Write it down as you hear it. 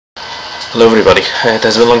Hello everybody. It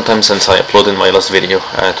has been a long time since I uploaded my last video.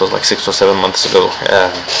 It was like 6 or 7 months ago.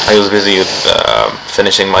 I was busy with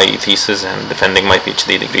finishing my thesis and defending my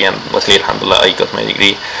PhD degree, and luckily, alhamdulillah, I got my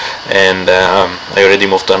degree, and I already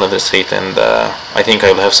moved to another state, and I think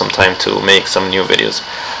I will have some time to make some new videos.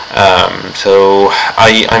 So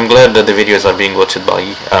I'm glad that the videos are being watched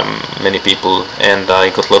by many people, and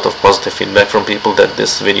I got a lot of positive feedback from people that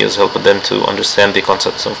this videos helped them to understand the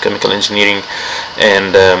concepts of chemical engineering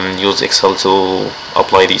and use Excel to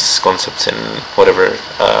apply these concepts in whatever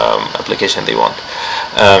application they want.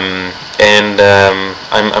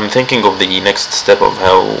 I'm thinking of the next step of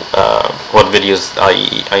how what videos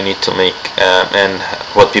I need to make and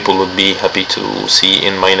what people would be happy to see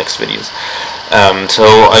in my next videos. So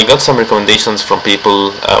I got some recommendations from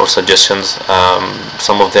people or suggestions.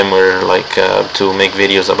 Some of them were like to make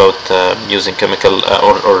videos about using chemical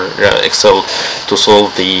or Excel to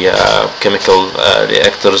solve the chemical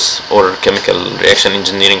reactors or chemical reaction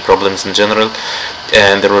engineering problems in general.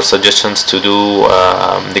 And there were suggestions to do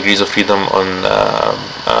degrees of freedom on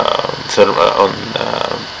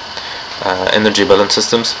energy balance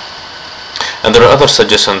systems. And there are other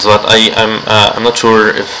suggestions, but I'm not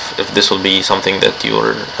sure if this will be something that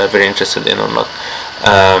you're very interested in or not.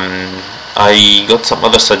 I got some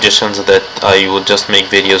other suggestions that I would just make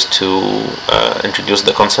videos to introduce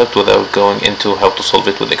the concept without going into how to solve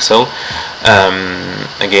it with Excel.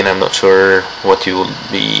 Again, I'm not sure what you will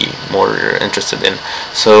be more interested in.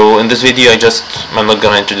 So in this video, I'm not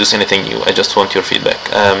gonna introduce anything new. I just want your feedback.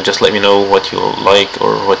 Just let me know what you like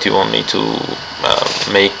or what you want me to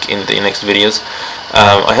make in the next videos.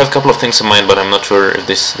 I have a couple of things in mind, but I'm not sure if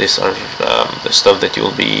these are the stuff that you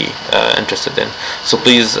will be interested in. So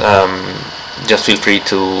please just feel free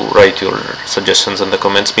to write your suggestions in the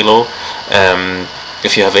comments below.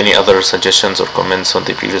 If you have any other suggestions or comments on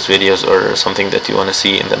the previous videos or something that you want to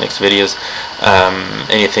see in the next videos,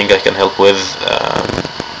 anything I can help with.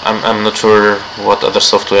 I'm not sure what other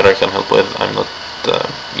software I can help with. I'm not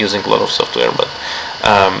using a lot of software, but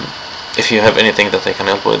if you have anything that I can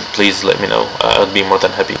help with, please let me know. I would be more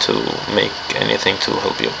than happy to make anything to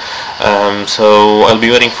help you. So I'll be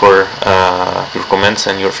waiting for your comments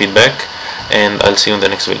and your feedback, and I'll see you in the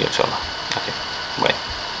next video, inshallah.